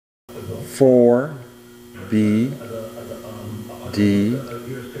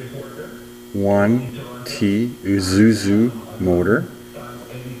4BD1T Isuzu motor,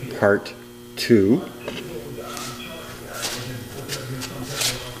 part 2.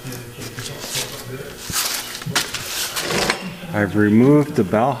 I've removed the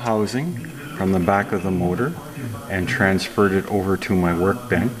bell housing from the back of the motor and transferred it over to my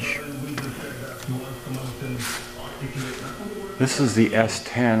workbench. This is the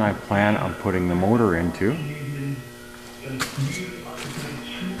S10 I plan on putting the motor into.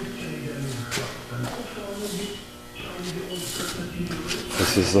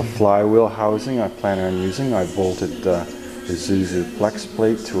 This is the flywheel housing I plan on using. I bolted the Isuzu flex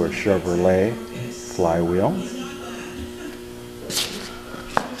plate to a Chevrolet flywheel.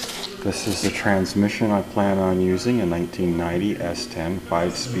 This is the transmission I plan on using, a 1990 S10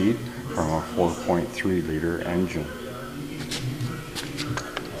 5-speed from a 4.3 liter engine.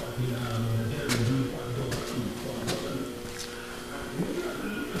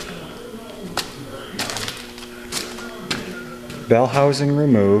 Bell housing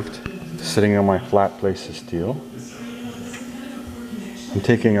removed, sitting on my flat plate of steel. I'm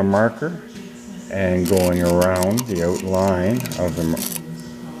taking a marker and going around the outline of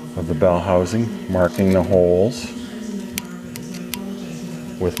the bell housing, marking the holes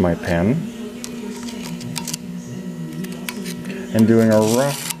with my pen, and doing a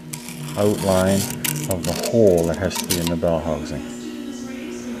rough outline of the hole that has to be in the bell housing.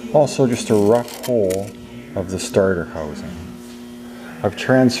 Also just a rough hole of the starter housing. I've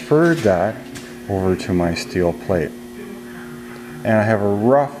transferred that over to my steel plate, and I have a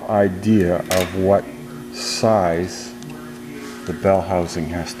rough idea of what size the bell housing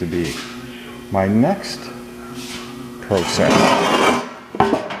has to be. My next process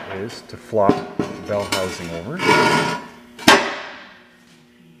is to flop the bell housing over,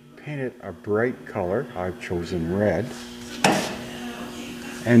 paint it a bright color, I've chosen red,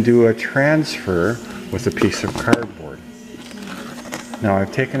 and do a transfer with a piece of cardboard. Now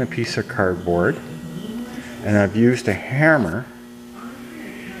I've taken a piece of cardboard and I've used a hammer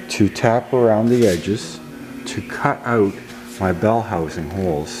to tap around the edges to cut out my bell housing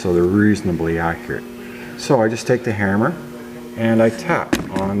holes so they're reasonably accurate. So I just take the hammer and I tap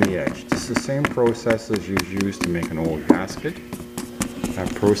on the edge. It's the same process as you use to make an old gasket.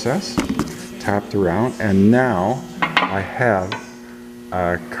 That process, tapped around, and now I have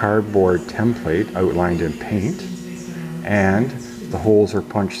a cardboard template outlined in paint, and the holes are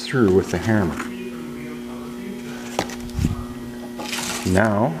punched through with the hammer.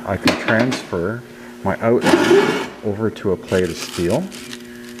 Now I can transfer my outline over to a plate of steel.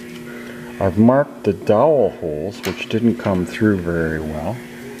 I've marked the dowel holes, which didn't come through very well.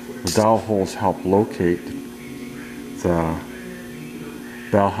 The dowel holes help locate the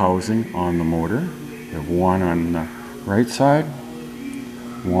bell housing on the motor. You have one on the right side,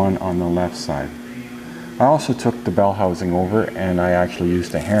 one on the left side. I also took the bell housing over and I actually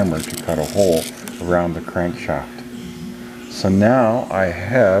used a hammer to cut a hole around the crankshaft. So now I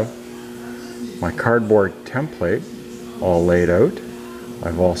have my cardboard template all laid out.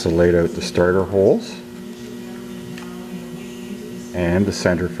 I've also laid out the starter holes and the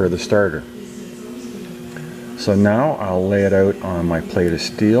center for the starter. So now I'll lay it out on my plate of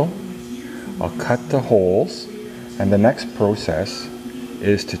steel. I'll cut the holes, and the next process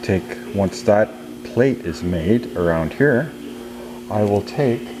is to take, once that plate is made around here, I will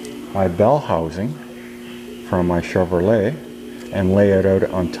take my bell housing from my Chevrolet and lay it out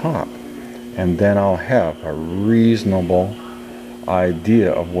on top, and then I'll have a reasonable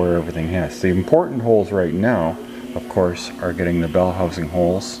idea of where everything is. The important holes right now, of course, are getting the bell housing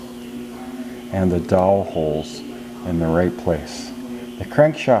holes and the dowel holes in the right place. The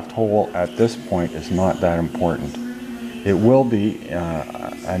crankshaft hole at this point is not that important. It will be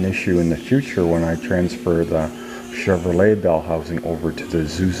an issue in the future when I transfer the Chevrolet bell housing over to the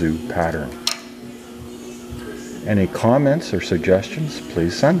Isuzu pattern. Any comments or suggestions,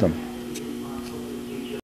 please send them.